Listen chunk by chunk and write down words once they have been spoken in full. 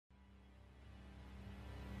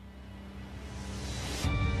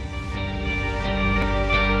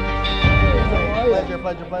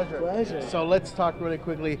Pleasure. So let's talk really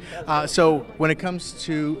quickly. So when it comes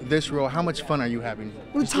to this role, how much fun are you having?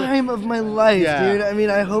 The time of my life, dude. I mean,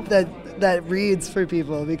 I hope that reads for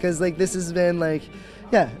people, because like this has been like,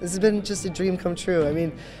 this has been just a dream come true. I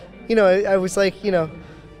mean, I was like,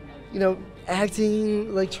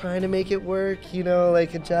 acting, like trying to make it work,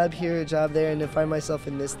 like a job here, a job there, and to find myself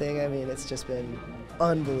in this thing, I mean, it's just been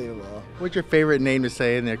unbelievable. What's your favorite name to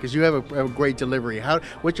say in there? Because you have a great delivery.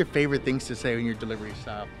 What's your favorite things to say in your delivery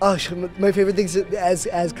style? Oh, my favorite things as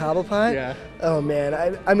Cobblepot? Yeah. Oh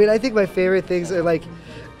man, I mean, I think my favorite things are like,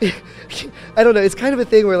 I don't know, it's kind of a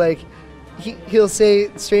thing where like, he'll say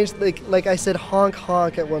strange, like I said honk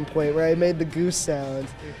honk at one point where I made the goose sound.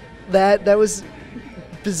 That was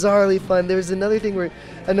bizarrely fun. There's another thing where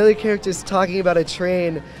another character's talking about a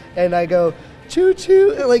train and I go choo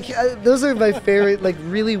choo. Like those are my favorite, like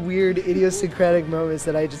really weird idiosyncratic moments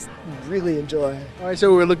that I just really enjoy. All right,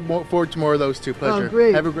 so we're looking forward to more of those too. Pleasure. Oh,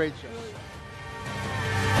 great. Have a great show.